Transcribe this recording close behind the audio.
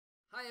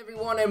Hi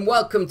everyone and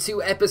welcome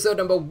to episode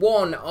number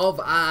 1 of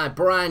our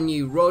brand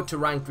new Road to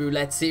Ranked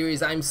Roulette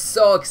series. I'm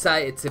so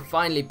excited to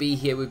finally be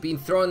here. We've been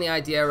throwing the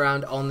idea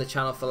around on the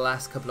channel for the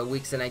last couple of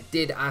weeks, and I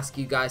did ask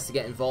you guys to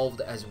get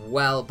involved as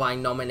well by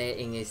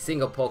nominating a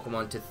single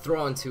Pokemon to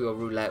throw onto a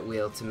roulette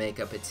wheel to make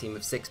up a team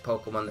of 6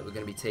 Pokemon that we're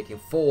going to be taking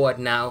forward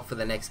now for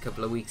the next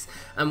couple of weeks,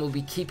 and we'll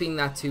be keeping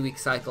that 2-week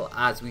cycle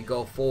as we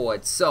go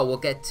forward. So we'll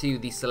get to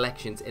the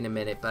selections in a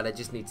minute, but I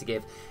just need to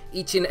give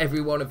each and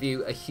every one of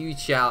you a huge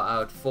shout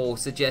out for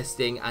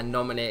suggesting and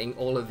nominating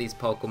all of these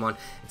Pokemon.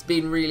 It's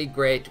been really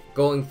great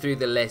going through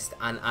the list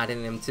and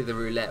adding them to the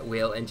roulette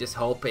wheel and just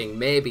hoping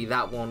maybe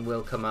that one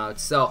will come out.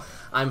 So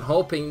I'm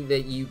hoping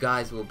that you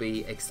guys will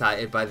be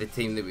excited by the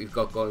team that we've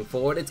got going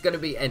forward. It's going to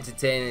be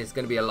entertaining, it's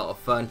going to be a lot of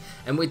fun,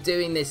 and we're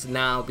doing this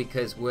now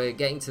because we're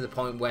getting to the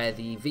point where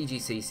the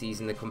VGC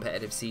season, the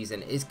competitive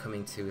season, is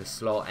coming to a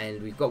slow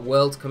end. We've got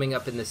Worlds coming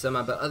up in the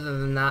summer, but other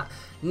than that,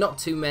 not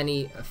too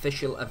many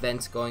official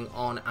events going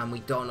on, and we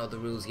don't know the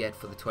rules yet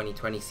for the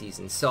 2020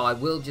 season. So I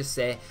will just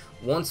say,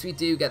 once we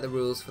do get the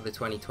rules for the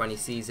 2020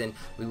 season,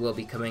 we will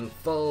be coming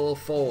full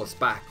force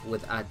back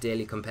with our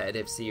daily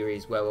competitive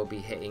series, where we'll be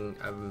hitting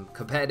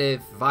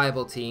competitive,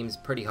 viable teams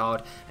pretty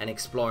hard and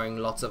exploring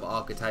lots of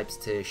archetypes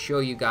to show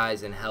you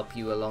guys and help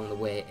you along the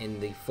way in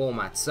the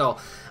format. So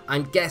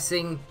I'm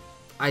guessing,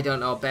 I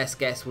don't know, best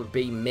guess would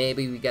be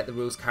maybe we get the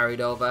rules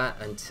carried over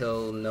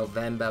until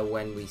November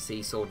when we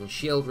see Sword and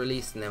Shield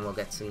released, and then we'll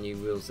get some new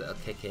rules that'll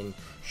kick in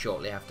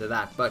shortly after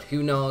that. But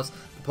who knows,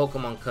 the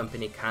Pokemon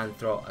Company can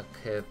throw a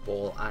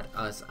curveball at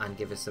us and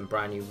give us some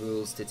brand new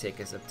rules to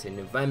take us up to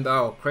November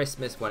or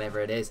Christmas, whenever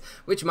it is,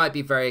 which might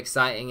be very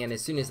exciting. And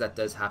as soon as that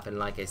does happen,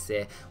 like I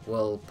say,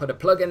 we'll put a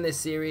plug in this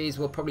series.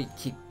 We'll probably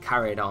keep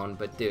carried on,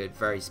 but do it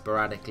very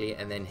sporadically,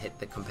 and then hit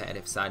the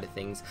competitive side of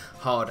things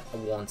hard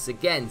once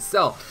again.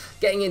 So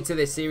getting into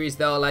this series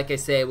though, like I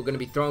say, we're going to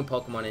be throwing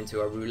Pokemon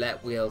into a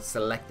roulette wheel,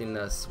 selecting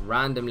us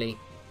randomly.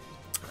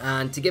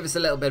 And to give us a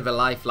little bit of a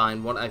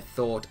lifeline, what I've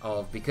thought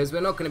of, because we're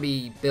not going to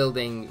be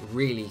building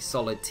really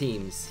solid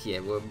teams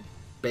here, we're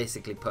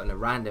basically putting a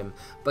random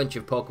bunch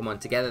of Pokemon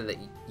together that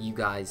you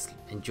guys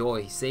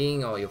enjoy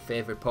seeing, or your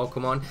favorite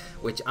Pokemon,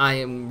 which I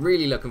am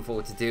really looking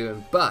forward to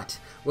doing. But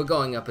we're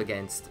going up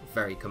against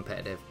very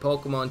competitive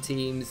Pokemon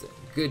teams,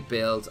 good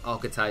builds,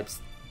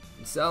 archetypes,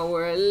 so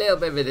we're a little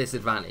bit of a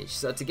disadvantage.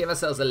 So to give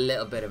ourselves a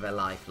little bit of a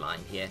lifeline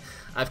here,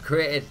 I've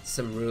created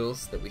some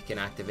rules that we can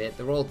activate.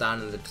 They're all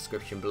down in the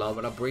description below,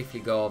 but I'll briefly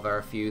go over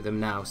a few of them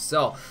now.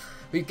 So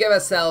we give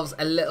ourselves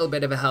a little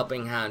bit of a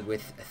helping hand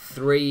with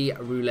 3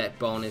 roulette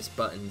bonus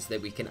buttons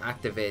that we can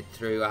activate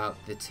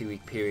throughout the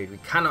 2-week period. We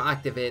cannot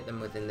activate them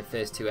within the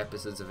first 2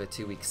 episodes of a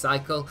 2-week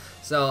cycle.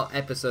 So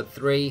episode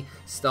 3,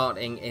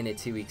 starting in a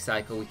 2-week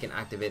cycle, we can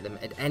activate them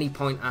at any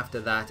point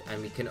after that,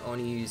 and we can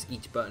only use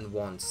each button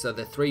once. So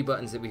the 3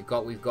 buttons that we've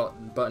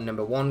got button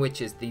number 1,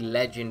 which is the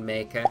Legend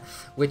Maker,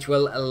 which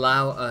will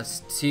allow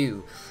us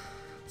to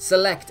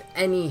select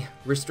any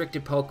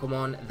restricted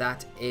Pokemon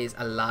that is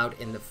allowed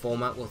in the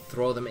format. We'll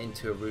throw them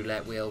into a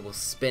roulette wheel, we'll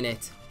spin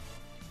it,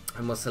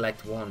 and we'll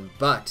select one.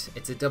 But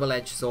it's a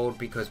double-edged sword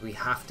because we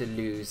have to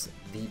lose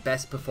the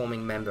best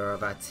performing member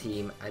of our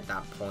team at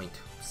that point.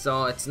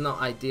 So it's not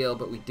ideal,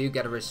 but we do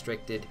get a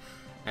restricted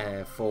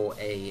for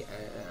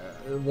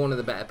one of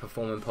the better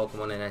performing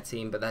Pokemon in our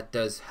team, but that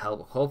does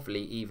help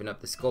hopefully even up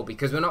the score,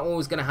 because we're not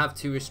always going to have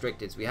 2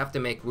 restricteds. We have to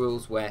make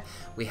rules where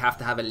we have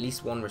to have at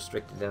least 1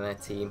 restricted in our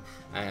team,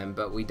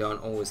 but we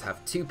don't always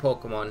have 2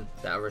 Pokemon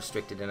that are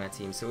restricted in our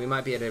team, so we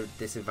might be at a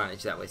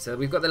disadvantage that way. So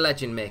we've got the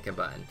Legend Maker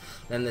button.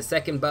 Then the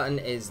second button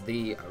is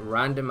the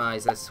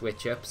Randomizer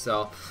Switch Up.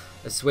 So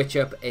a switch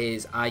up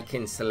is I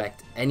can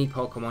select any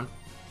Pokemon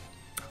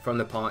from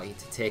the party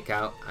to take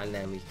out, and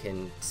then we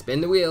can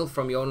spin the wheel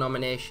from your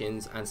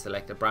nominations and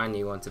select a brand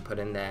new one to put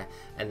in there.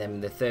 And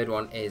then the third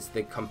one is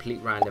the complete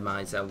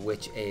randomizer,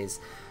 which is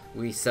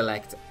we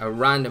select a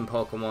random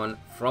Pokemon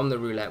from the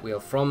roulette wheel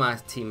from our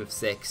team of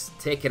 6,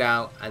 take it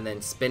out, and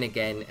then spin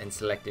again and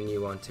select a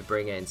new one to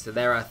bring in. So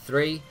there are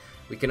 3.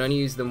 We can only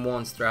use them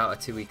once throughout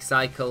a 2-week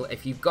cycle.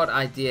 If you've got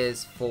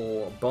ideas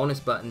for bonus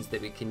buttons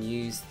that we can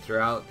use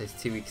throughout this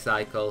 2-week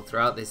cycle,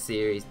 throughout this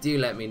series, do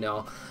let me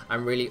know.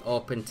 I'm really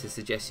open to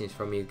suggestions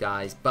from you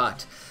guys.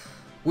 But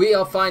we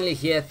are finally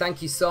here.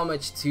 Thank you so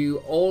much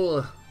to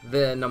all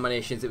the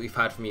nominations that we've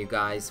had from you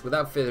guys.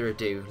 Without further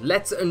ado,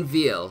 let's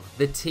unveil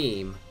the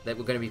team that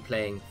we're going to be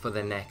playing for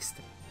the next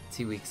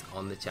 2 weeks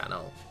on the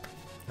channel.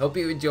 Hope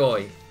you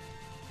enjoy.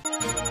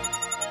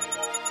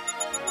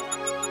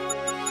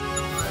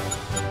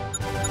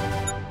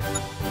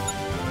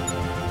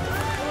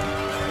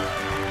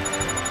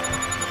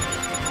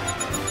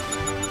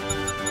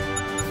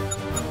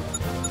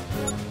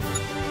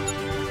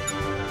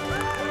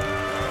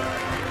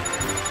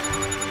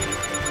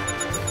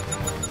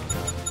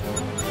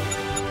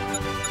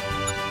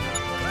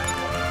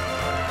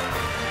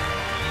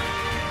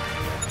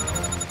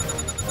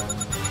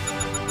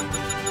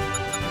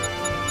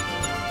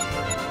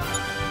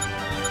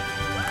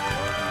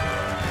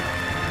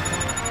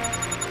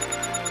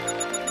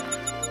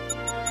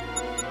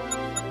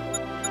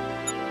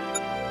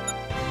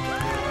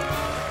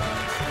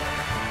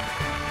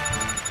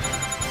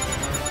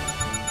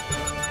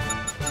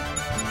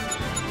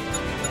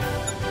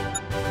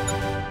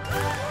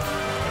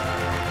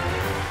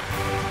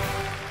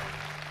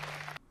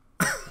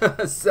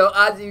 So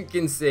as you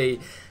can see,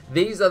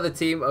 these are the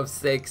team of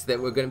 6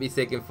 that we're going to be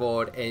taking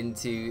forward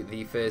into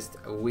the first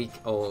week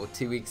or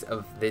 2 weeks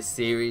of this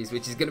series,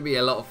 which is going to be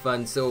a lot of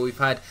fun. So we've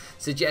had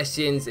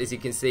suggestions, as you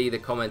can see the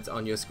comments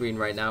on your screen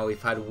right now.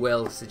 We've had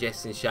Will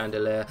suggesting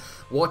Chandelier,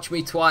 Watch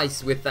Me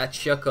Twice with that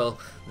Shuckle.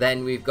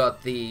 Then we've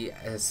got the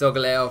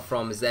Solgaleo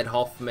from Zed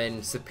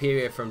Hoffman,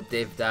 Superior from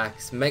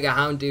Divdax, Mega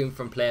Houndoom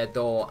from Player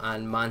Door,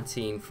 and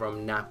Mantine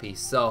from Nappy.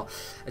 So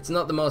it's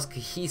not the most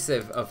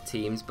cohesive of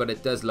teams, but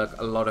it does look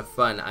a lot of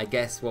fun. I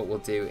guess what we'll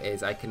do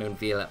is I can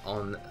unveil it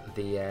on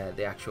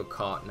the actual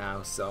cart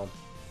now. So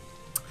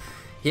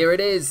here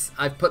it is.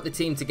 I've put the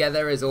team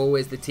together. As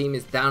always, the team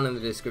is down in the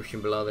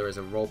description below. There is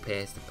a raw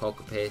paste, a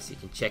poker paste. You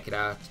can check it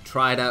out,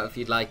 try it out if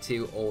you'd like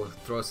to, or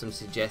throw some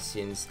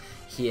suggestions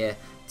here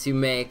to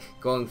make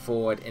going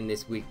forward in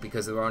this week,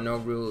 because there are no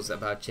rules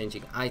about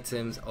changing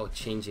items or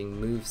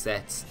changing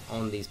movesets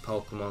on these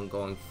Pokemon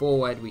going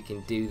forward. We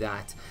can do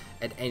that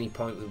at any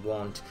point we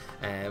want,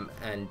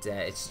 and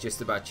it's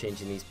just about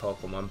changing these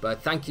Pokemon.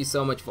 But thank you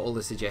so much for all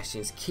the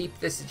suggestions. Keep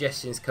the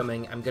suggestions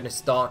coming. I'm going to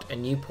start a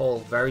new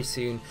poll very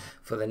soon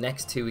for the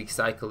next 2-week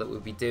cycle that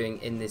we'll be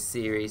doing in this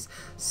series,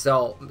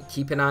 so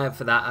keep an eye out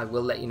for that. I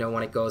will let you know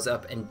when it goes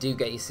up, and do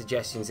get your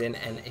suggestions in.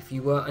 And if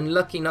you were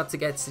unlucky not to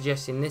get a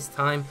suggestion this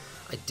time,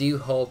 I do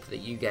hope that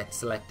you get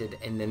selected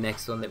in the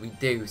next one that we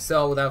do.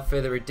 So without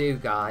further ado,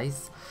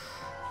 guys,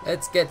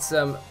 let's get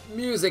some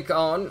music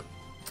on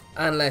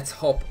and let's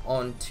hop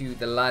onto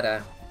the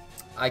ladder.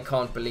 I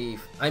can't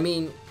believe, I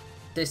mean,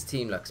 this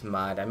team looks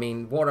mad. I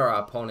mean, what are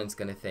our opponents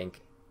going to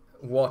think?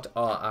 What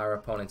are our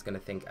opponents going to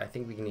think? I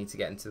think we need to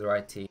get into the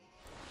right team.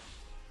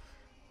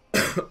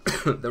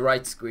 The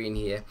right screen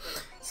here.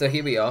 So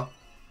here we are.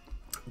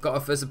 Got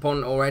our first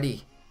opponent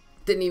already.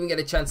 Didn't even get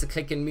a chance to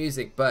click in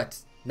music, but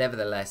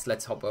nevertheless,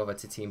 let's hop over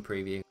to team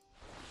preview.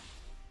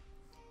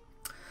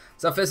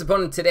 So our first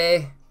opponent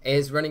today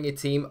is running a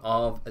team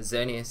of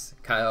Xerneas,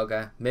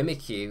 Kyogre,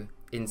 Mimikyu,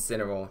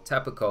 Incineroar,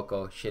 Tapu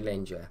Koko,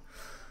 Shillinja.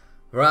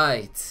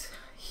 Right,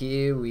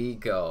 here we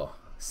go.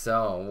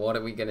 So what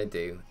are we gonna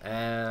do?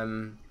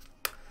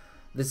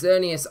 The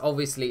Xerneas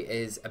obviously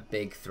is a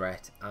big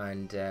threat,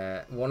 and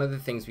one of the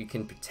things we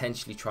can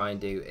potentially try and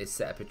do is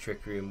set up a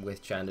Trick Room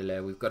with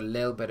Chandelier. We've got a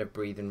little bit of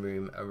breathing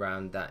room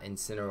around that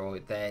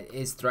Incineroar that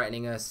is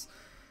threatening us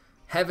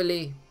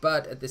heavily,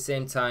 but at the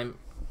same time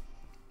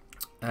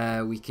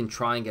we can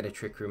try and get a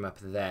Trick Room up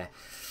there.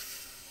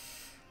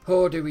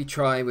 Or do we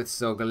try with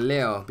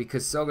Solgaleo?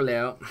 Because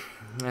Solgaleo,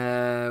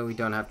 we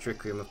don't have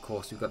Trick Room, of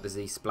course. We've got the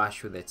Z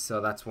Splash with it,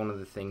 so that's one of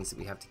the things that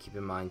we have to keep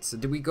in mind. So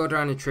do we go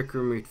down a Trick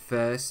Room route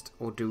first,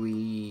 or do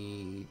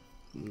we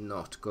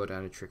not go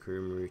down a Trick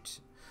Room route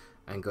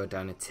and go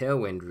down a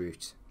Tailwind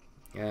route?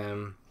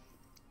 One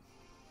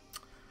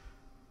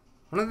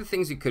of the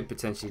things we could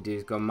potentially do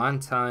is go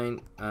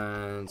Mantine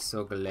and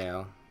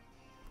Solgaleo.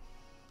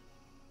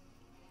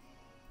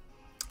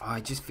 Oh, I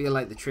just feel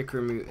like the Trick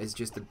Room route is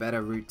just a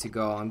better route to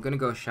go. I'm going to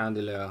go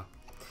Chandelier,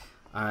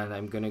 and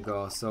I'm going to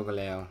go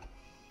Solgaleo.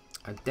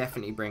 I'll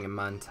definitely bring a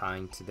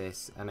Mantine to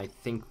this, and I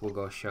think we'll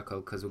go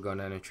Shuckle because we're going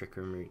down a Trick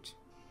Room route.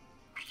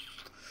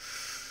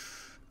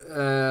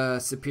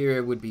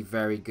 Superior would be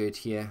very good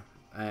here,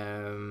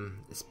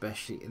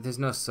 especially, there's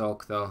no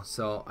Soak though,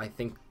 so I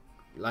think,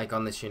 like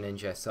on the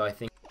Shillinja, so I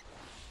think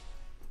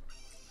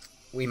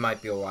we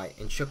might be alright.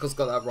 And Shuckle's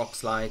got that Rock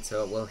Slide,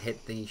 so it will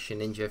hit the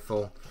Shillinja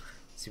for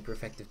super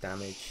effective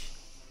damage.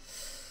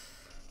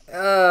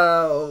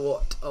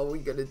 What are we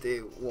gonna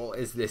do? What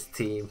is this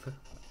team?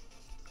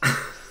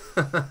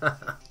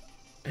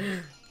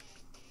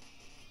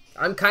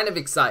 I'm kind of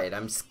excited.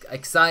 I'm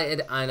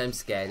excited and I'm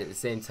scared at the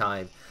same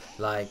time.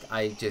 Like,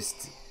 I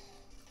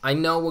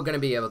know we're gonna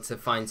be able to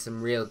find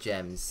some real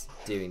gems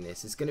doing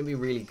this. It's gonna be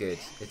really good.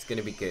 It's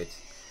gonna be good.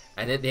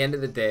 And at the end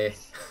of the day,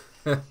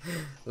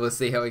 we'll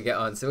see how we get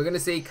on. So we're gonna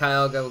see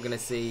Kyogre. We're gonna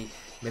see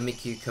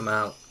Mimikyu come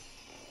out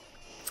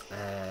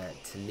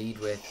to lead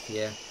with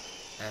here.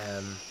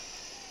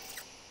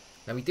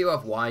 Now we do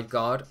have Wide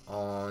Guard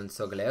on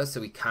Solgaleo, so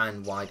we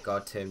can Wide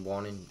Guard turn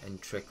 1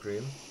 and Trick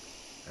Room.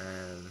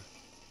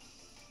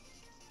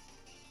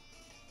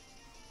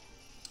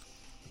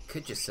 We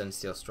could just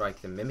Sunsteel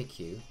Strike the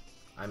Mimikyu.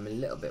 I'm a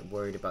little bit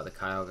worried about the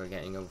Kyogre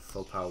getting a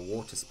full power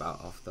Water Spout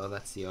off though,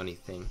 that's the only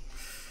thing.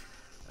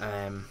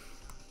 I'm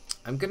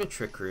gonna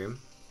Trick Room.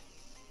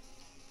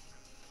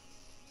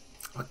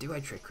 Or do I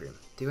Trick Room?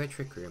 Do I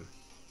Trick Room?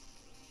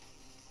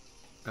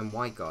 And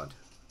Wide Guard.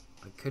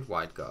 I could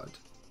Wide Guard.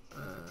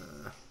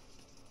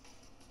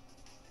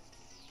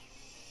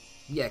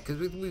 Yeah, because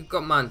we've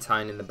got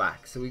Mantine in the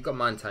back, so we've got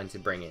Mantine to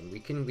bring in. We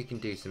can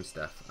do some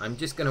stuff. I'm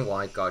just gonna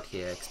Wide Guard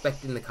here,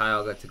 expecting the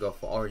Kyogre to go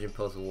for Origin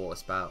Pulse or Water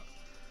Spout.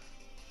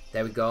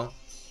 There we go.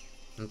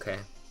 Okay.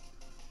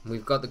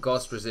 We've got the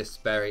Ghost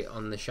Resist Berry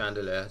on the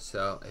Chandelier,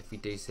 so if we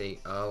do see,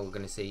 oh, we're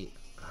gonna see,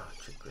 oh,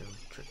 Trick Room,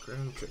 Trick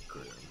Room, Trick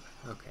Room.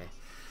 Okay.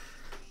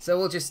 So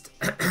we'll just,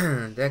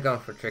 they're going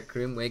for Trick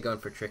Room, we're going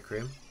for Trick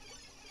Room.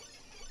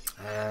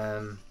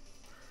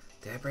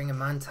 Do I bring a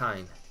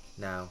Mantine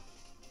now?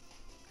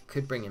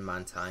 Could bring in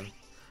Mantine.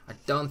 I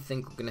don't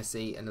think we're going to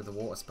see another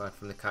water spout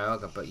from the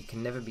Kyogre, but you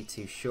can never be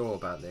too sure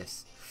about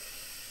this.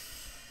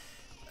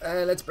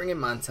 Let's bring in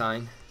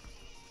Mantine.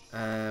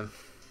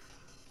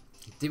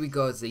 Do we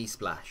go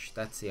Z-Splash?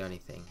 That's the only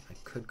thing. I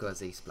could go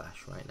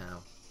Z-Splash right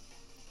now.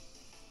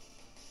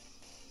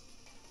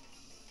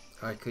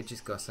 Or I could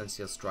just go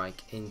Sunsteel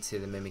Strike into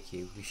the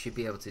Mimikyu. We should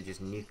be able to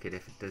just nuke it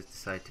if it does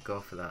decide to go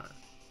for that.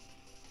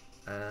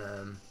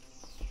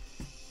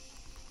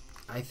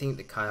 I think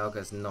the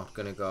Kyogre's not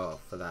going to go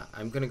for that.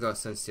 I'm going to go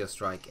Sunsteel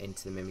Strike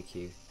into the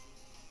Mimikyu.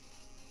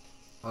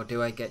 Or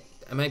do I get...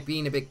 Am I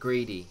being a bit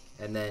greedy?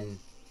 And then...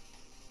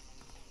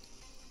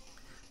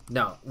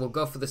 No, we'll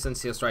go for the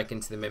Sunsteel Strike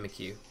into the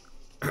Mimikyu.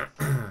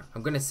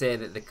 I'm going to say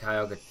that the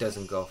Kyogre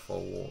doesn't go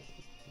for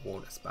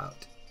Water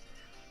Spout.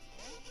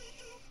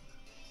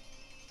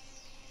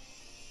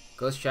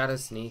 Goes Shadow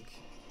Sneak.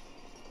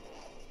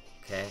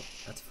 Okay,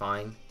 that's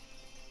fine.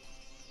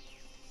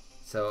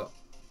 So,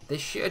 this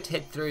should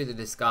hit through the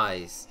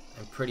disguise,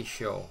 I'm pretty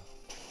sure,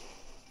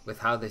 with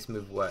how this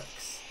move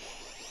works.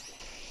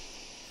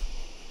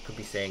 Could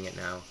be saying it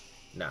now.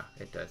 No,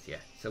 it does, yeah.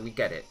 So we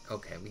get it.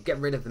 Okay, we get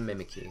rid of the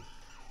Mimikyu.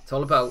 It's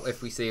all about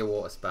if we see a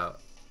Water Spout.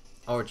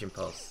 Origin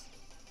Pulse.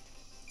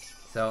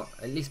 So,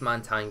 at least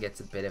Mantine gets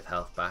a bit of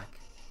health back.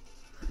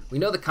 We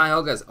know the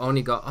Kyogre's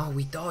only got... Oh,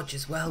 we dodge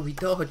as well, we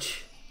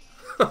dodge!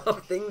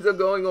 Things are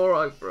going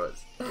alright for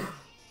us.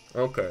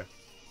 Okay.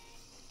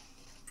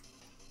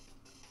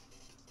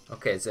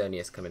 Okay,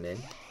 Xerneas coming in.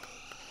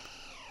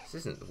 This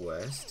isn't the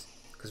worst.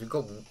 Because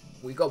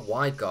we got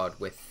Wide Guard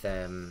with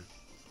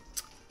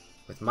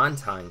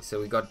Mantine.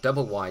 So we got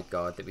double Wide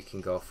Guard that we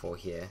can go for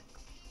here.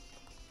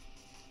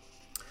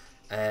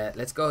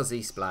 Let's go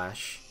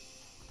Z-Splash.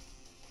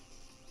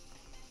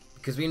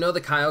 Because we know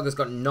the Kyogre's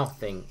got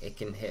nothing it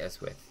can hit us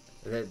with.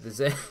 The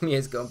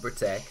Xerneas going to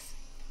protect.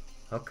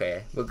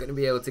 Okay, we're going to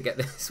be able to get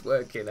this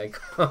working. I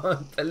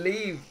can't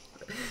believe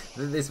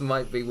that this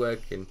might be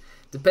working.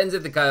 Depends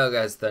if the Kyogre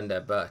has Thunder,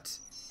 but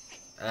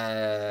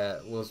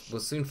we'll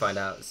soon find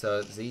out.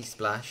 So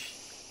Z-Splash.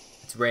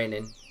 It's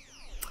raining.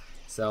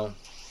 So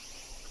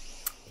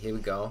here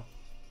we go.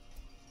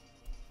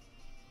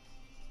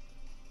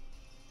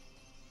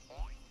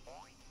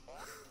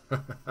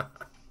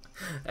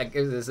 That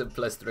gives us a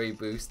 +3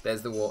 boost.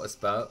 There's the Water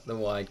Spout, the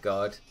Wide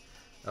Guard.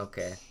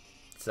 Okay,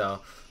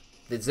 so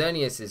the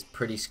Xerneas is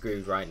pretty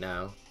screwed right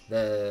now.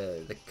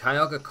 The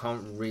Kyogre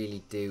can't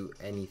really do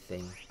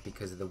anything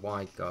because of the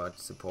Wide Guard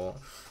support.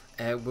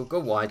 We'll go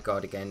Wide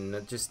Guard again. And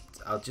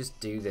I'll just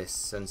do this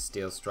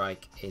Sunsteel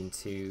Strike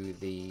into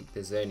the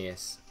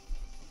Xerneas.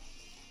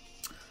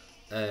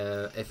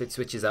 If it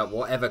switches out,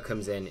 whatever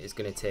comes in is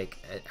going to take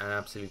an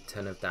absolute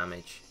ton of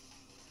damage.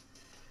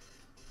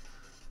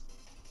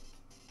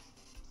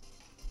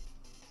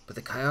 But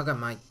the Kyogre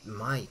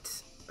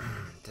might.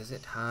 Does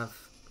it have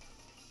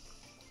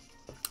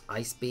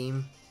Ice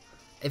Beam?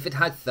 If it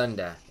had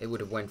Thunder, it would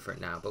have went for it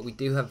now. But we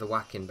do have the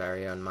Whacking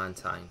Barrier on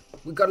Mantine.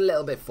 We got a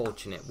little bit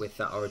fortunate with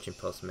that Origin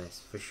Pulse miss,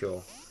 for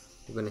sure.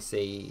 We're going to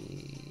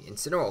see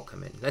Incineroar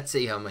come in. Let's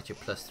see how much a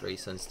 +3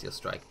 Sunsteel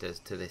Strike does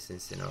to this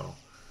Incineroar.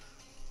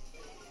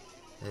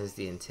 There's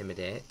the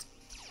Intimidate.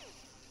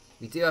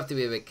 We do have to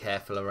be a bit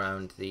careful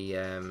around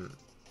the...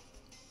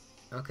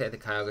 Okay, the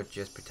Kyogre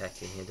just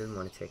protecting here. Doesn't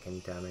want to take any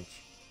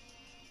damage.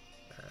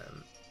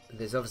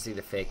 There's obviously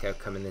the Fake Out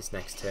coming this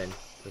next turn,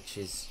 which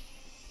is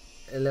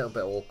a little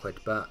bit awkward,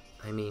 but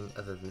I mean,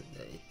 other than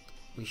it,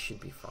 we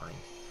should be fine.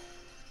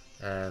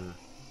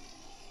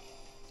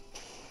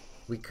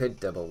 We could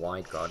double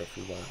Wide Guard if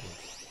we wanted,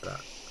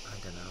 but I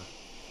don't know.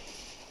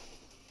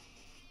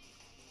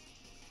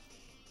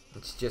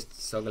 It's just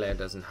Solgaleo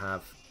doesn't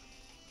have.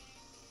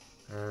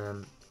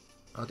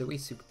 Oh, do we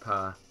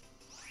Superpower?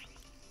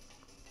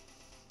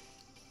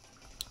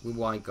 We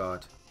Wide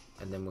Guard,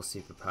 and then we'll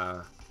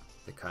Superpower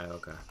the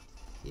Kyogre.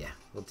 Yeah,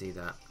 we'll do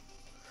that.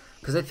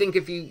 Because I think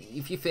if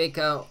you Fake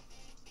Out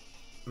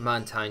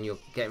Mantine, you're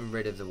getting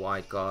rid of the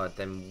Wide Guard,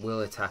 then we'll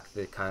attack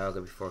the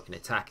Kyogre before it can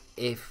attack.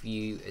 If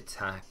you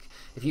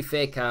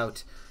Fake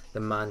Out the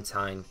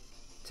Mantine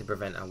to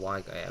prevent a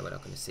Wide Guard, yeah, we're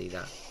not going to see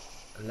that.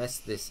 Unless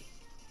this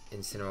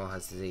Incineroar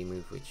has the Z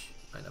move, which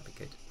might not be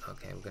good.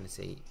 Okay, we're going to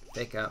see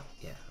Fake Out.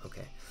 Yeah,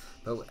 okay.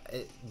 But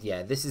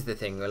yeah, this is the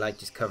thing. We're like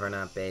just covering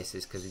our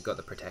bases because we've got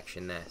the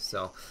protection there.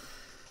 So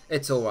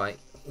it's alright.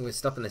 We're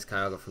stopping this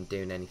Kyogre from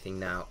doing anything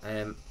now.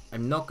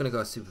 I'm not going to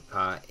go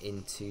Superpower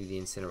into the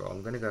Incineroar.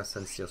 I'm going to go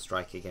Sunsteel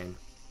Strike again.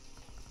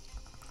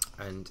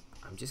 And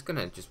I'm just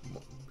going to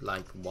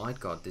like Wide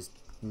Guard. There's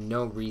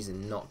no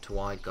reason not to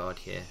Wide Guard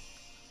here.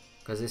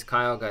 Because this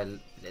Kyogre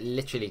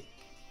literally,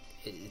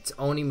 its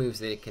only moves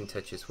that it can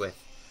touch us with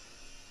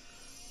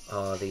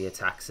are the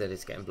attacks that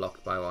it's getting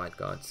blocked by Wide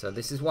Guard. So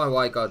this is why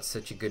Wide Guard's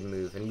such a good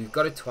move. And we've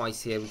got it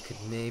twice here. We could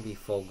maybe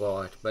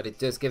forego it. But it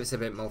does give us a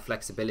bit more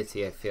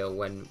flexibility, I feel,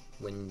 when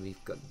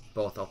we've got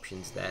both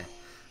options there.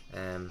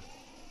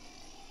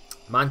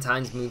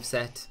 Mantine's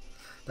moveset.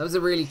 That was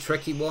a really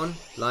tricky one.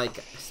 Like,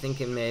 I was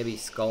thinking maybe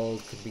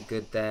Scald could be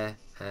good there.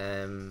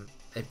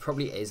 It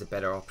probably is a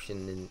better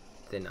option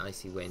than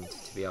Icy Wind,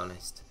 to be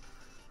honest.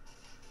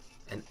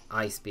 an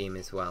Ice Beam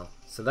as well.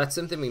 So that's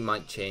something we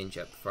might change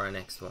up for our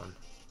next one.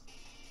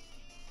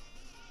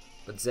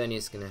 But Xerneas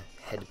is going to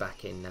head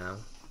back in now.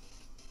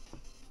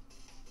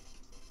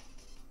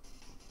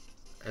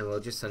 And we'll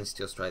just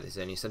Sunsteel Strike the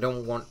Xerneas. I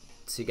don't want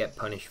to get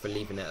punished for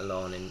leaving it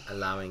alone and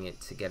allowing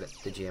it to get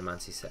the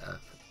Geomancy set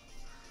up.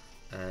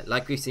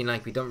 Like we've seen,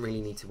 we don't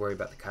really need to worry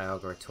about the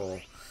Kyogre at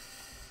all.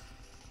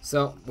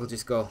 So we'll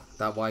just go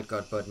that White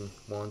God button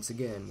once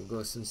again. We'll go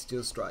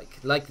Sunsteel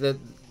Strike.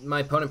 My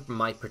opponent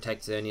might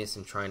protect Xerneas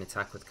and try and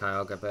attack with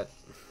Kyogre, but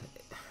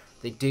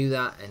they do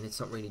that and it's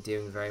not really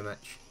doing very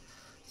much.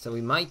 So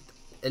we might.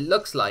 It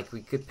looks like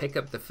we could pick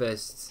up the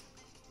first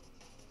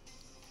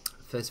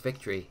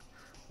victory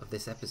of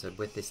this episode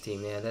with this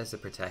team. Yeah, there's the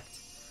protect.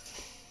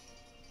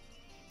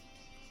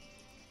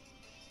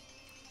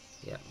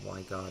 Yeah,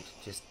 my God,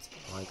 just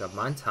my God,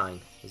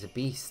 Mantine is a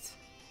beast.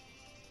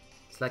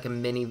 It's like a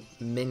mini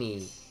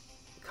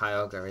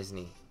Kyogre, isn't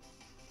he?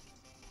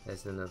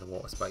 There's another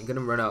Water Spout. You're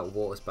gonna run out of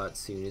Water Spout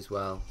soon as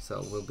well,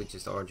 so we'll be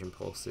just Origin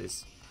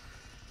Pulses.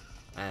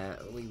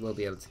 We will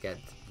be able to get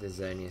the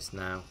Xerneas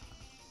now.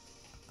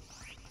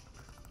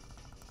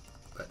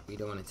 But we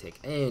don't want to take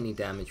any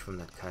damage from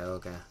that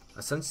Kyogre.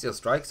 Our Sunsteel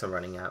Strikes are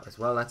running out as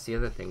well. That's the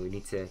other thing. We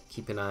need to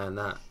keep an eye on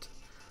that.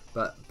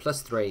 But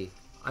 +3.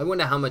 I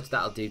wonder how much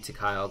that'll do to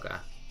Kyogre.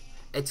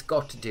 It's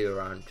got to do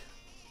around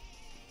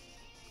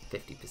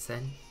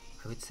 50%,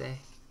 I would say.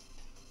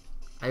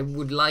 I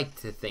would like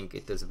to think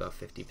it does about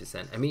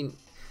 50%. I mean,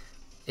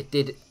 it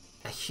did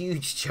a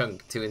huge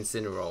chunk to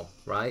Incineroar,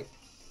 right?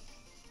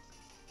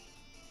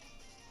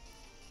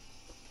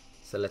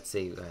 So let's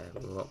see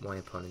what my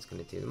opponent's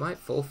going to do. They might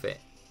forfeit,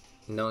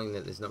 knowing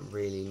that there's not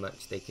really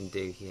much they can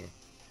do here.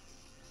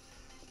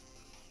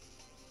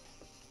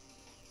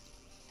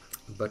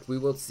 But we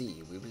will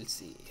see, we will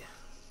see.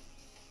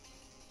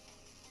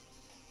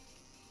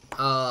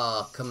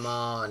 Oh, come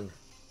on.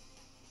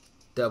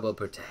 Double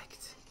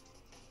protect.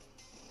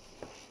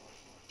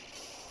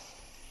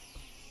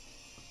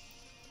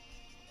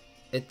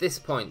 At this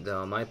point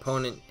though, my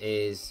opponent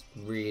is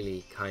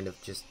really kind of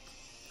just...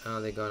 Oh,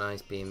 they're going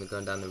Ice Beam, they're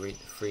going down the route of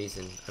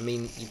freezing. I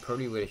mean, you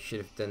probably should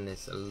have done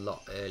this a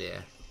lot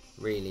earlier,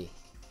 really,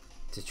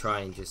 to try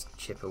and just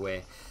chip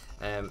away.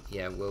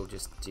 Yeah, we'll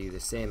just do the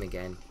same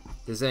again.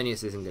 The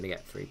Xerneas isn't going to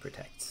get 3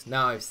 protects.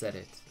 Now I've said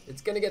it.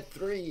 It's going to get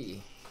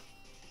 3.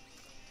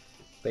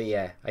 But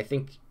yeah, I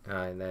think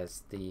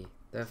there's the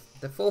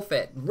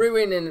forfeit.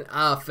 Ruining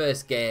our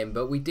first game,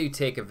 but we do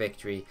take a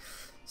victory.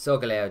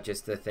 Solgaleo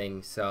just the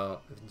thing, so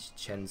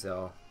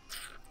Chenzo,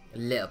 a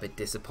little bit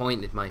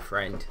disappointed, my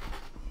friend.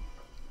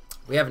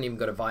 We haven't even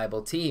got a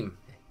viable team.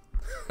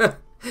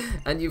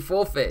 And you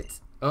forfeit.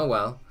 Oh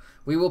well.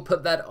 We will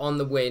put that on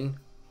the win.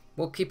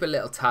 We'll keep a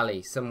little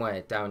tally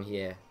somewhere down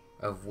here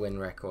of win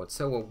records.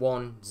 So we're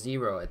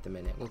 1-0 at the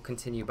minute. We'll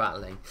continue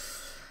battling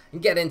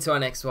and get into our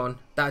next one.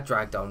 That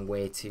dragged on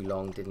way too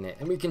long, didn't it?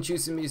 And we can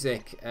choose some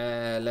music.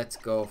 Let's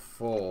go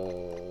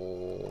for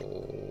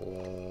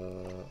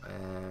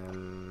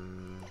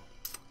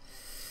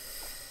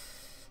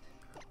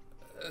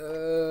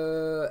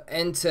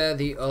Enter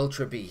the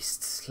Ultra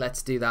Beasts.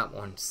 Let's do that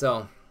one.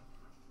 So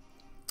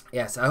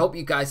yes, I hope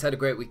you guys had a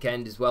great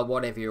weekend as well,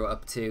 whatever you're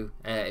up to.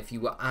 If you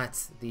were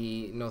at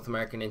the North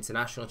American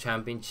International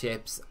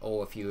Championships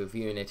or if you were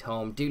viewing at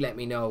home, do let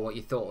me know what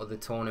you thought of the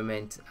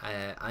tournament.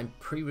 I'm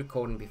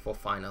pre-recording before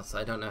finals, so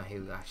I don't know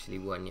who actually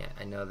won yet.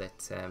 I know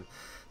that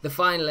the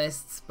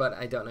finalists, but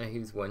I don't know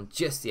who's won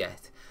just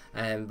yet.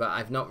 But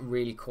I've not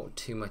really caught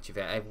too much of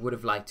it. I would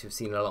have liked to have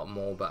seen a lot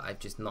more, but I've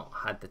just not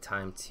had the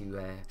time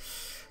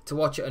to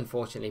watch it,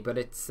 unfortunately. But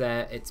it's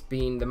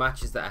been, the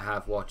matches that I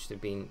have watched have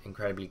been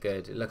incredibly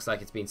good. It looks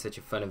like it's been such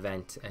a fun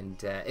event,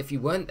 and if you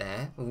weren't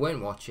there or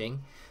weren't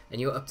watching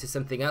and you're up to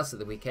something else at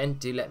the weekend,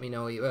 do let me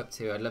know what you're up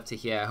to. I'd love to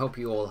hear. I hope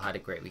you all had a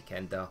great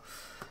weekend though.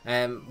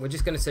 We're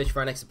just going to search for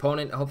our next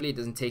opponent. Hopefully it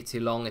doesn't take too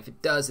long. If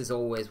it does, as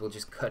always, we'll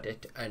just cut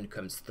it and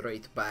come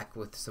straight back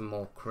with some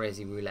more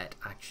crazy roulette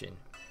action.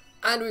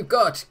 And we've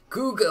got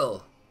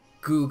Google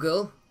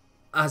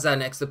as our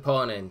next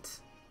opponent.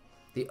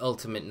 The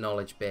ultimate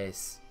knowledge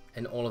base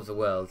in all of the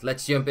world.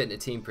 Let's jump into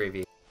team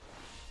preview.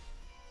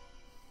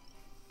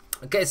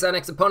 Okay, so our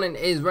next opponent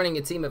is running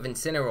a team of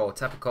Incineroar,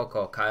 Tapu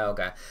Koko,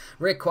 Kyogre,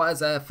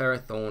 Rayquaza,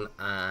 Ferrothorn,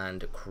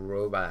 and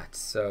Crobat.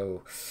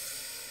 So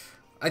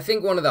I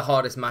think one of the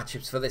hardest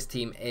matchups for this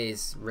team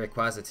is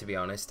Rayquaza, to be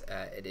honest.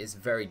 It is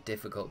very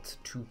difficult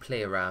to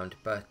play around,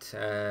 but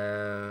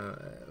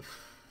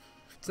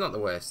it's not the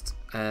worst.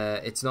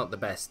 It's not the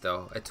best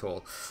though at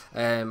all.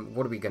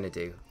 What are we going to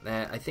do?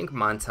 I think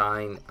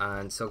Mantine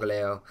and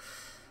Solgaleo.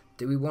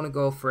 Do we want to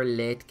go for a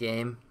late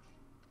game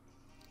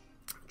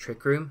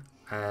Trick Room?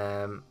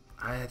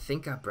 I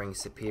think I'll bring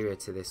Superior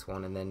to this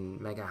one and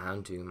then Mega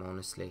Houndoom,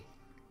 honestly.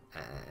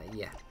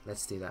 Yeah,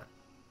 let's do that.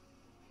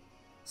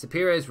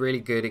 Superior is really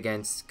good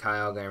against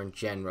Kyogre in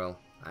general.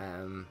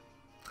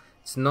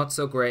 It's not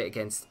so great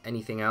against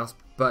anything else,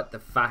 but the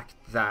fact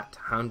that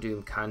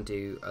Houndoom can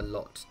do a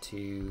lot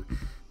to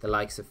the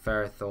likes of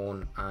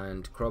Ferrothorn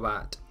and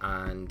Crobat,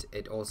 and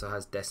it also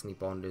has Destiny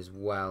Bond as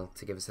well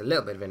to give us a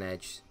little bit of an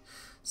edge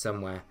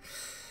somewhere.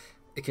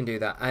 It can do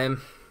that.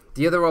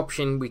 The other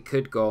option we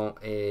could go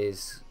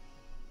is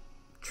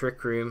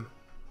Trick Room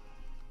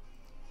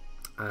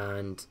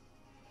and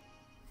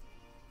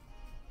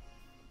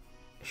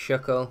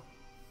Shuckle,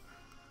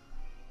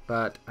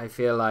 but I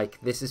feel like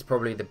this is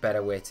probably the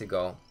better way to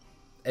go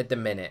at the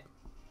minute.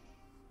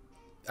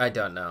 I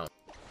don't know.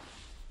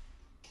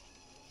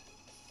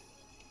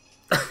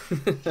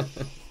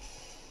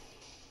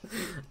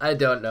 I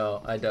don't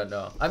know.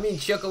 I mean,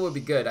 Shuckle would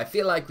be good. I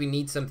feel like we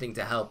need something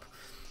to help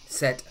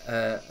set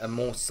a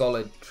more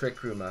solid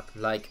Trick Room up.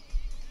 Like,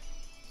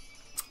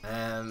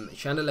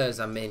 Chandelier is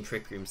our main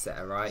Trick Room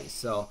setter, right?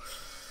 So,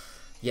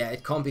 yeah,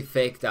 it can't be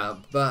faked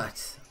out.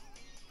 But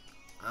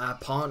our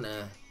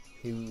partner,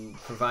 who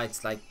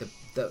provides like the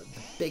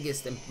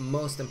biggest and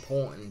most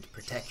important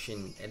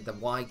protection, and the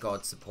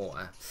Y-God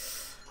supporter,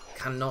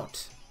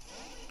 cannot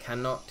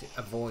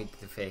avoid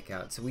the fake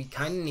out. So we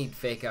kind of need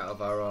fake out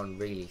of our own,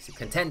 really, to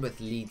contend with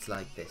leads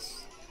like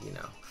this, you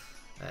know.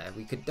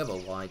 We could double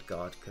wide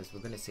guard because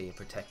we're going to see a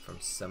protect from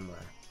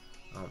somewhere,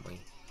 aren't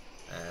we?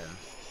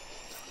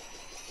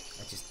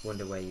 I just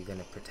wonder where you're going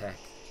to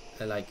protect,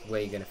 like where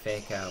you're going to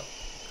fake out,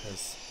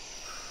 because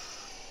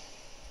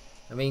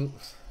I mean,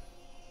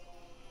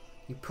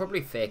 you probably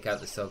fake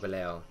out the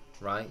Solgaleo,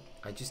 right?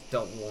 I just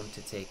don't want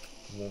to take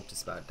water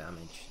spout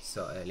damage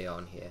so early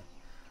on here.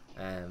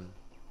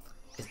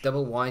 Is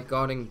double wide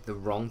guarding the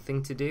wrong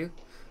thing to do?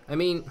 I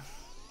mean,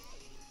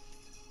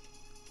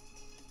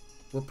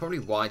 we'll probably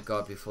wide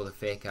guard before the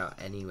fake out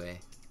anyway.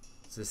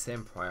 It's the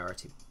same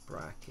priority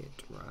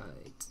bracket,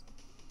 right?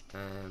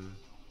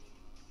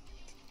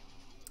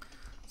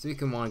 So we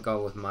can wide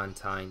guard with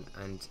Mantine,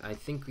 and I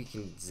think we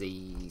can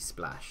Z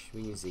splash.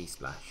 We can Z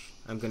splash.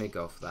 I'm gonna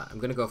go for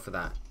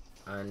that.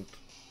 And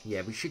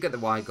yeah, we should get the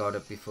wide guard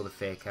up before the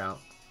fake out.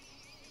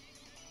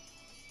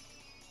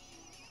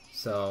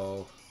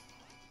 So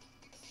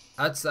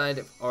outside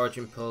of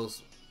Origin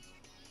Pulse,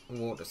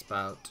 Water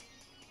Spout,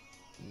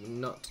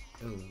 not.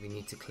 Oh, we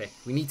need to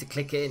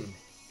click in.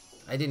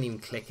 I didn't even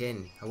click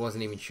in. I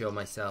wasn't even sure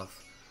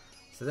myself.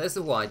 So there's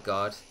the wide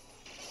guard.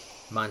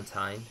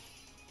 Mantine,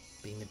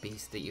 being the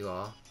beast that you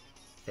are.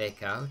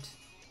 Fake out.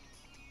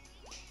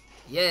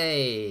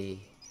 Yay!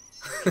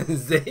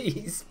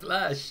 Z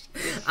splash,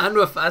 and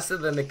we're faster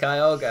than the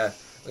Kyogre,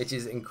 which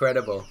is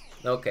incredible.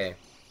 Okay.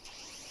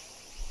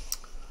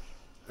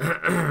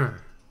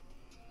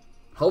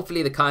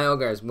 Hopefully the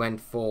Kyogre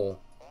went for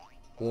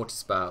Water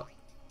Spout.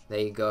 There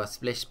you go.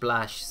 Splish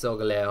Splash,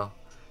 Solgaleo.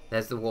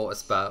 There's the Water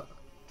Spout.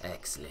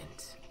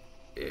 Excellent.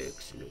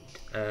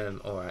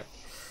 Alright.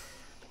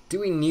 Do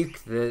we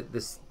nuke the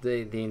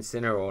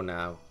Incineroar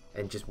now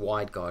and just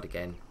wide guard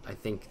again? I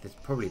think that's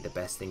probably the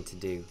best thing to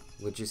do.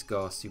 We'll just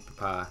go super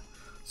power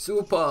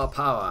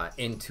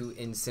into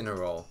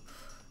Incineroar.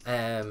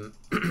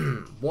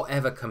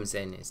 Whatever comes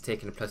in is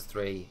taking a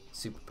 +3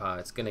 super power.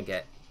 It's gonna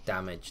get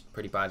damaged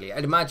pretty badly.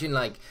 I'd imagine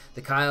like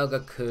the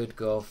Kyogre could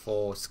go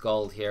for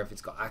Scald here if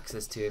it's got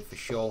access to it, for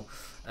sure.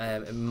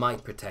 It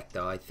might protect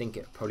though. I think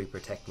it'll probably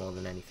protect more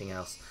than anything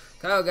else.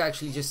 Kyogre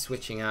actually just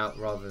switching out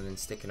rather than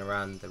sticking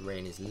around. The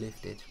rain is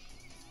lifted.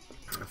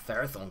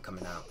 Ferrothorn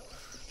coming out.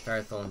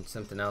 Ferrothorn,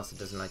 something else that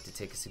doesn't like to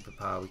take a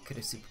superpower. We could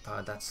have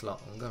superpowered that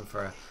slot. I'm going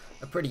for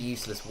a pretty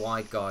useless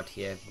wide guard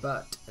here,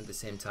 but at the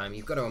same time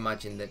you've got to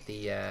imagine that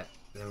the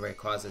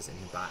Rayquaza's in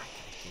the back,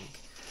 I think.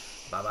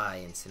 Bye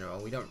bye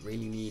Incineroar. We don't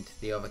really need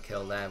the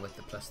overkill there with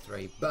the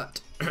 +3,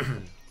 but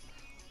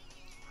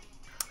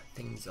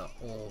things are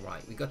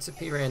alright. We got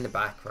Superior in the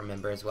back,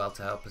 remember, as well,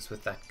 to help us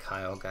with that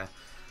Kyogre.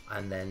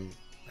 And then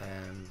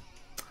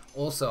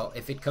also,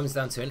 if it comes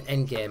down to an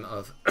end game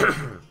of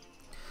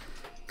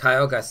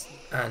Kyogre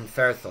and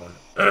Ferrothorn.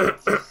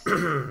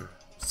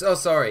 So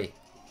sorry.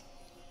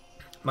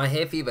 My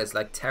hay fever is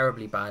like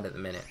terribly bad at the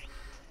minute.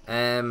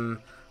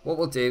 What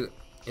we'll do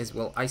is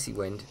we'll Icy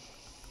Wind.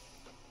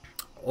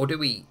 Or do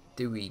we?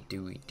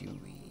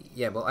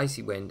 Yeah, we'll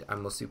Icy Wind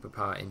and we'll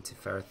superpower into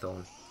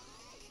Ferrothorn.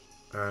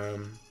 Or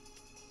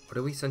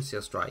do we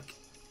Sunsteel Strike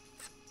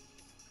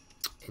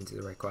into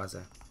the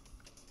Rayquaza?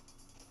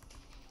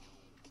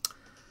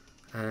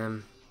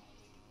 I'm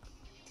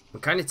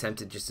kind of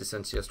tempted just to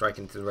Sunsteel Strike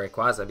into the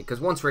Rayquaza,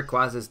 because once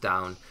Rayquaza's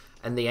down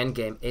and the end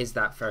game is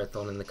that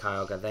Ferrothorn and the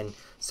Kyogre, then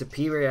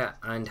Superior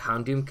and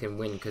Houndoom can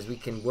win, because we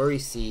can Worry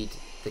Seed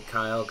the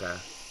Kyogre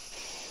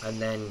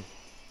and then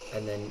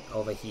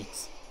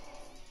overheat,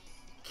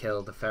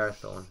 kill the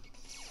Ferrothorn.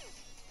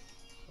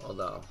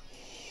 Although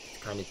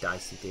it's kind of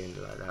dicey doing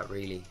it like that,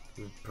 really.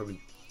 We probably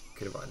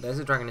could have. There's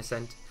a Dragon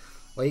Ascent.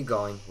 Where are you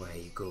going? Where are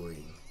you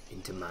going?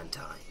 Into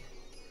Mantine.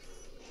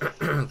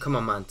 Come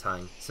on,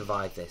 Mantine,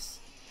 survive this.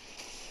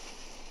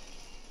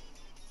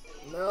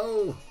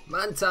 No,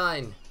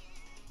 Mantine.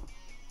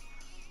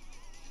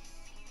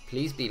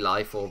 Please be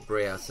Life or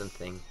Bray or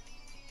something.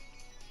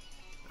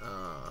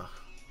 I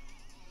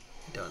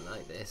don't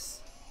like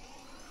this.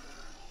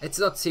 It's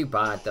not too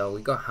bad though.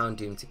 We got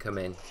Houndoom to come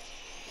in.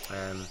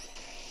 And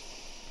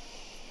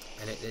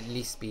it at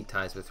least speed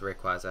ties with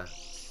Rayquaza.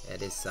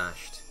 It is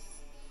sashed.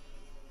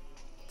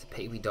 It's a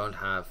pity we don't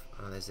have...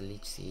 Oh, there's a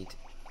Leech Seed.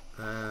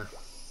 I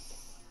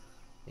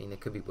mean, there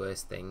could be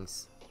worse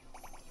things.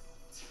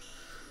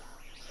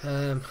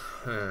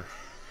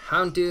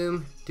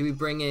 Houndoom, do we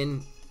bring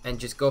in and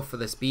just go for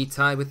the speed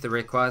tie with the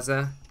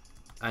Rayquaza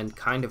and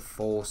kind of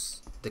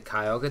force the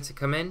Kyogre to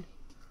come in?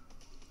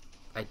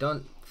 I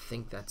don't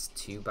think that's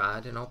too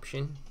bad an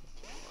option.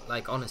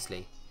 Like,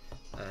 honestly,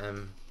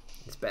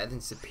 it's better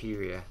than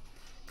Superior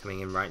coming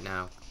in right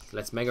now. So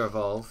let's Mega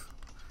Evolve.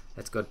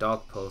 Let's go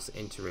Dark Pulse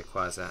into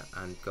Rayquaza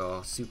and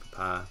go Super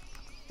Power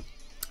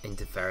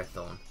into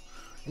Ferrothorn.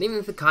 And even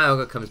if the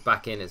Kyogre comes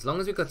back in, as long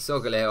as we've got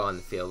Solgaleo on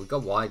the field, we've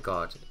got Wide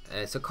Guard,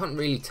 so can't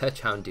really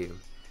touch Houndoom.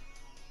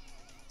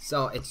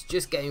 So it's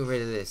just getting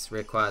rid of this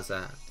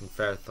Rayquaza and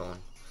Ferrothorn.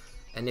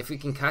 And if we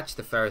can catch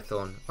the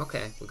Ferrothorn,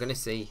 okay, we're going to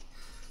see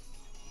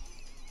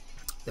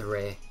the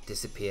Ray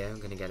disappear. I'm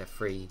going to get a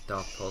free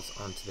Dark Pulse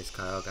onto this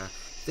Kyogre.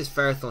 If this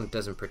Ferrothorn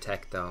doesn't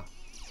protect though,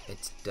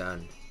 it's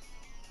done.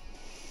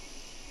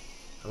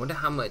 I wonder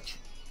how much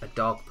a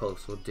Dark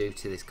Pulse will do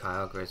to this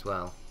Kyogre as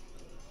well.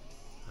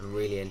 I'm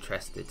really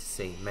interested to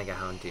see Mega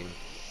Houndoom.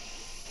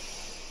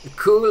 The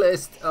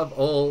coolest of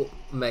all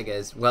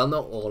Megas. Well,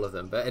 not all of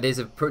them, but it is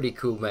a pretty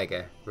cool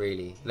Mega,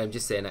 really. And I'm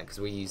just saying that because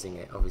we're using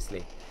it,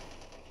 obviously.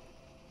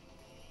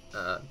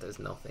 There's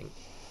nothing.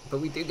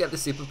 But we do get the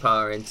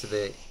superpower into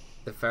the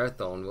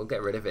Ferrothorn. We'll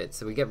get rid of it.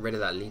 So we get rid of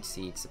that Leech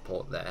Seed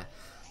support there,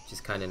 which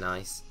is kind of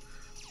nice.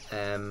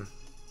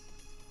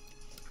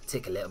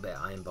 Take a little bit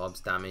of Iron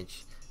Bob's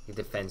damage. The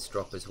defense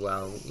drop as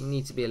well. We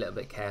need to be a little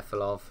bit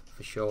careful of,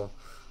 for sure.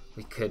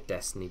 We could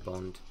Destiny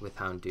Bond with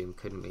Houndoom,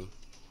 couldn't we?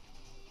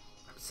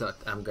 So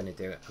I'm going to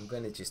do it. I'm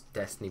going to just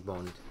Destiny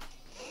Bond.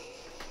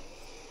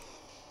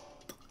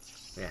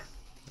 Yeah,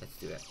 let's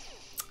do it.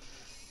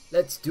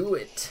 Let's do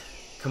it.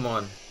 Come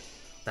on.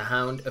 The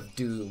Hound of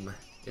Doom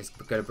is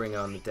going to bring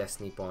on the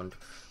Destiny Bond.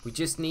 We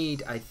just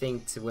need, I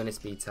think, to win a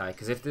speed tie.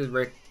 Because if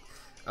the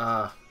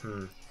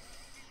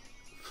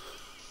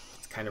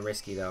it's kind of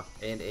risky though.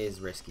 It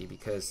is risky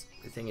because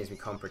the thing is we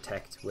can't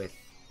protect with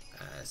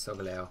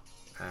Solgaleo.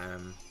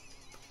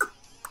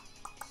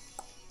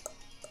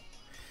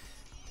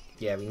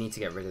 Yeah, we need to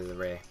get rid of the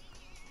Ray.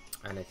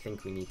 And I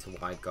think we need to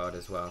Wide Guard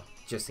as well.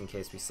 Just in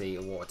case we see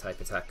a water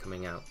type attack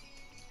coming out.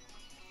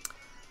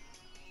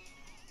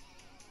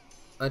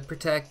 It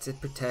protects, it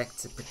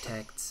protects, it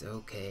protects.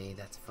 Okay,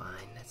 that's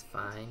fine, that's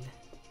fine.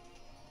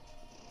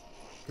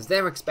 Because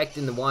they're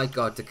expecting the Wide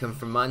Guard to come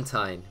from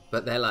Mantine.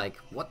 But they're like,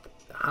 what?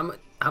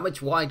 How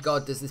much Wide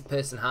Guard does this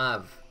person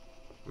have?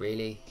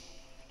 Really?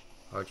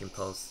 Origin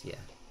Pulse, yeah.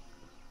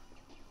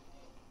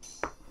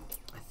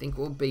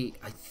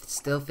 I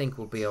still think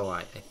we'll be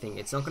alright. I think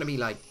it's not going to be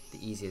like the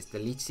easiest. The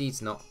Leech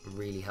Seed's not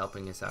really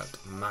helping us out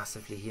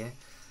massively here.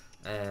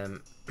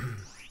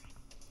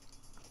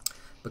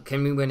 But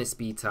can we win a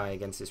speed tie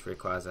against this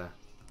Rayquaza?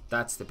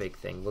 That's the big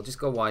thing. We'll just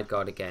go Wide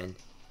Guard again.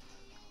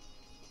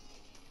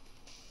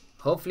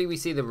 Hopefully we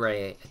see the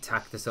Ray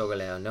attack the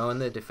Solgaleo, knowing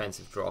the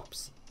defensive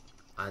drops.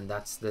 And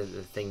that's the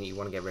thing that you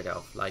want to get rid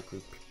of. Like,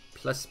 we're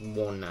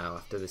 +1 now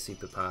after the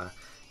superpower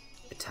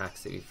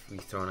attacks that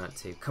we've thrown out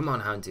too. Come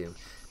on, Houndoom.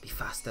 Be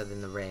faster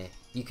than the Ray.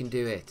 You can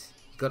do it.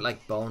 You've got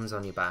like bones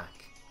on your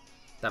back.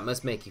 That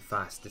must make you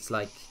fast. It's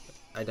like,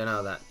 I don't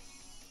know that.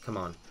 Come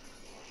on.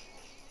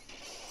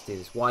 Let's do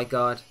this. Wide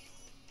Guard.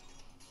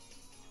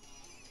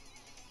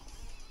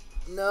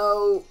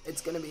 No,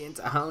 it's going to be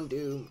into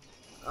Houndoom.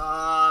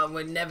 Ah,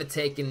 we're never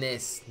taking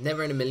this.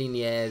 Never in a million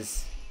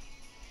years.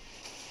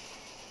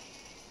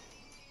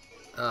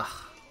 Ugh.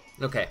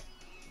 Okay.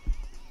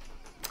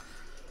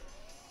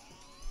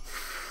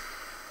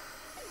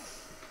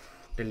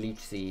 The Leech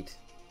Seed.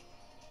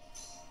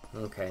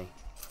 Okay.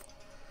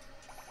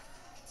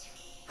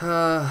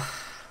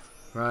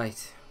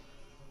 Right.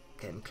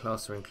 Getting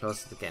closer and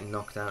closer to getting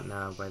knocked out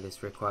now by this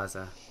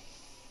Rayquaza.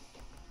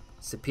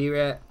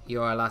 Superior,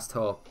 you're our last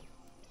hope.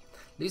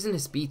 Losing a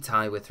speed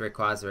tie with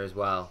Rayquaza as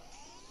well.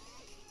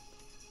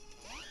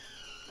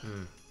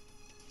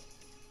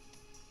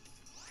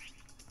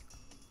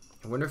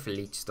 I wonder if a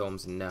Leech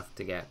Storm's enough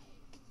to get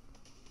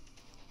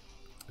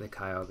the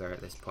Kyogre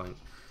at this point.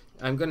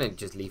 I'm going to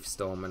just Leaf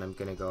Storm and I'm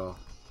going to go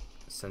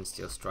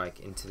Sunsteel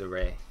Strike into the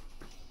Ray.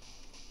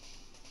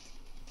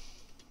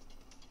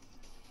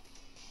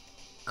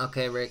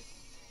 Okay,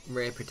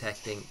 Ray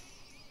protecting.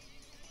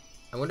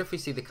 I wonder if we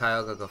see the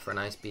Kyogre go for an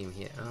Ice Beam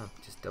here. Oh,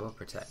 just double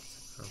protect.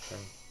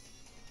 Okay.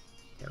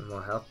 Getting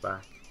more health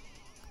back.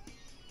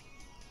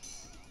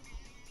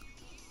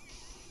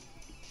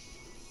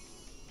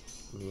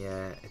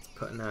 Yeah, it's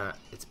putting our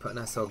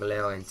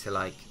Solgaleo into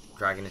like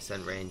Dragon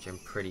Ascent range, I'm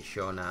pretty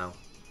sure now.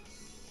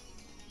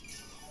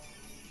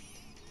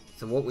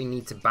 So what we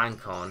need to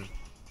bank on,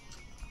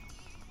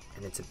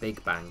 and it's a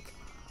big bank,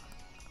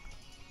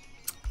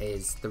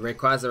 is the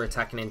Rayquaza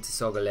attacking into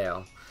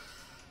Solgaleo,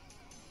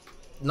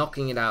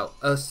 knocking it out,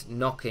 us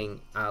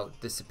knocking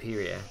out the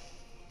Superior.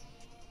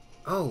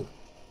 Oh!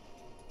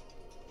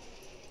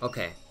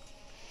 Okay.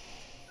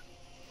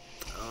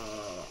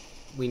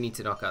 We need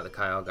to knock out the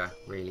Kyogre,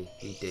 really.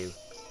 We do.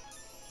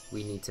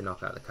 We need to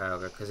knock out the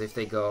Kyogre, because if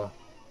they go...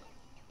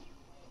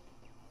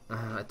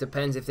 it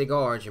depends. If they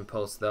go Origin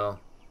Pulse, though,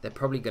 they're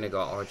probably going to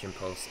go Origin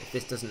Pulse. If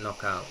this doesn't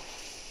knock out...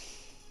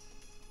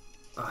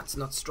 Oh, it's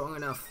not strong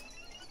enough.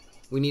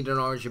 We need an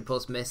Origin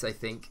Pulse miss, I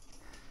think.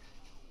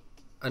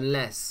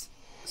 Unless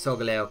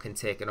Solgaleo can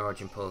take an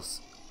Origin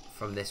Pulse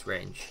from this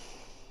range.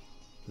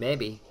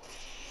 Maybe.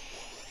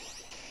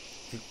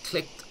 If you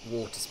clicked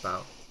Water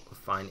Spout, we're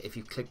fine. If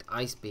you clicked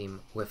Ice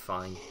Beam, we're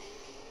fine.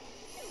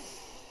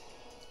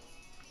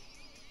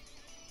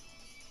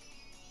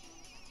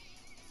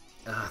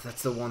 Ah,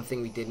 that's the one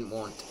thing we didn't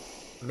want.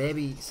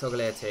 Maybe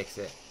Solgaleo takes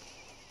it.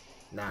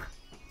 Nah.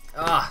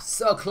 Ah,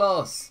 so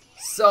close.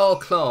 So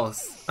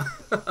close.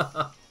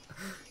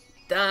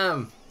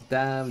 Damn.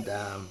 Damn,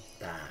 damn,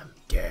 damn,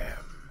 damn.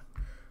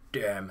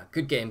 Damn.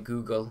 Good game,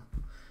 Google.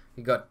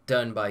 We got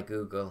done by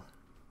Google.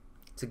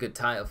 It's a good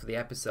title for the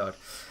episode.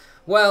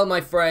 Well,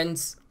 my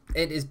friends,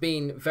 it has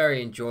been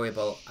very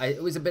enjoyable.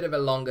 It was a bit of a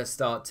longer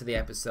start to the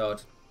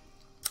episode,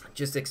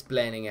 just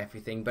explaining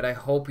everything, but I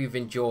hope you've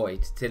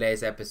enjoyed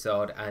today's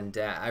episode, and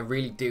I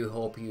really do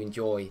hope you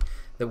enjoy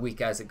the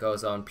week as it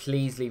goes on.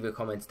 Please leave your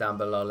comments down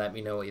below. Let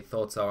me know what your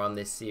thoughts are on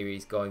this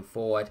series going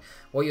forward,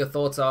 what your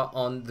thoughts are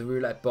on the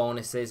roulette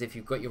bonuses, if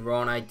you've got your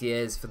own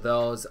ideas for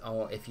those,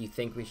 or if you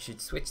think we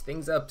should switch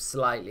things up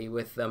slightly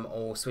with them,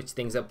 or switch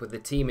things up with the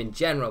team in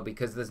general,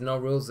 because there's no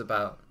rules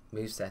about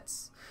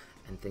movesets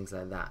and things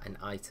like that, and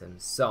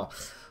items. So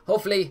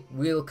hopefully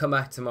we'll come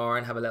back tomorrow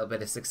and have a little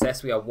bit of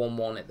success. We are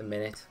 1-1 at the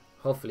minute.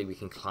 Hopefully we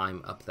can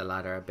climb up the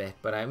ladder a bit,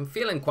 but I'm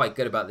feeling quite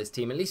good about this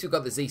team. At least we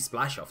got the Z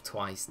splash off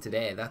twice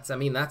today. I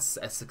mean, that's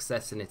a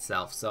success in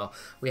itself, so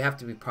we have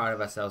to be proud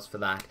of ourselves for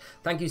that.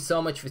 Thank you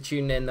so much for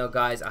tuning in though,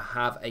 guys. I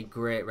have a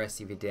great rest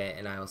of your day,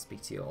 and I will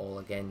speak to you all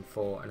again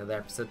for another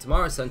episode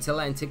tomorrow. So until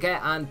then, take care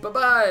and bye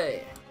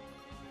bye.